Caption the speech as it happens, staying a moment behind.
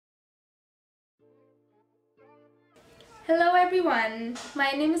Hello everyone,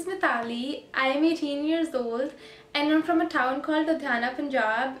 my name is Mitali. I am 18 years old and I'm from a town called Ludhiana,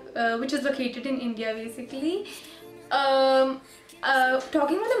 Punjab, which is located in India basically. Um,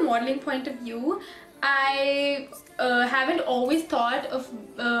 Talking from the modeling point of view, I haven't always thought of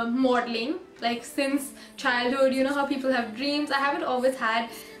modeling like since childhood. You know how people have dreams. I haven't always had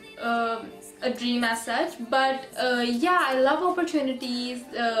a dream as such, but yeah, I love opportunities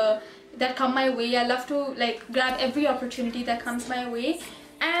that come my way. I love to like grab every opportunity that comes my way,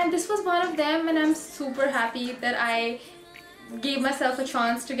 and this was one of them, and I'm super happy that I gave myself a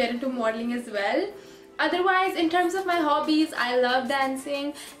chance to get into modeling as well. Otherwise, in terms of my hobbies, I love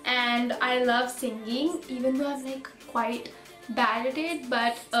dancing and I love singing, even though I'm like quite bad at it,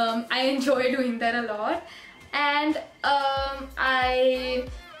 but I enjoy doing that a lot. And I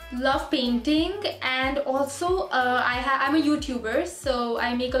love painting, and also I'm a YouTuber, so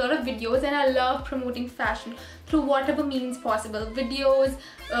I make a lot of videos and I love promoting fashion through whatever means possible. Videos,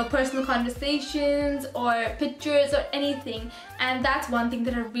 personal conversations or pictures or anything, and that's one thing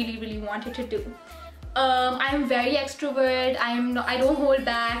that I really wanted to do. I'm very extrovert. I don't hold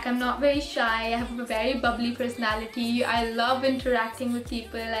back. I'm not very shy. I have a very bubbly personality. I love interacting with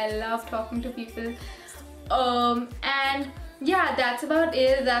people. I love talking to people. And yeah, that's about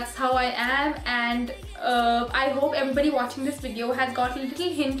it. That's how I am, and I hope everybody watching this video has got a little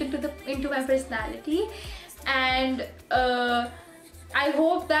hint into my personality, and I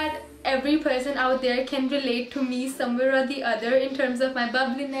hope that every person out there can relate to me somewhere or the other in terms of my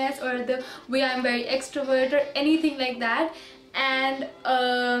bubbliness or the way I'm very extrovert or anything like that. And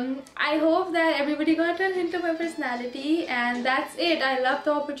I hope that everybody got a hint of my personality, and that's it. I love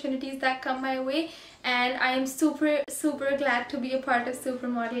the opportunities that come my way, and I am super glad to be a part of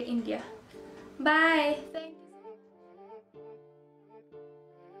Supermodel India. Bye. Thank you.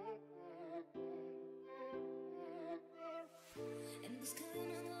 En busca de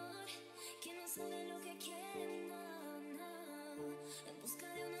un amor que no sabe lo que quiere, no, no. En busca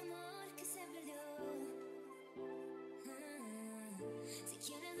de un amor que se perdió. Si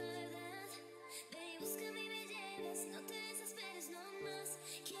quiero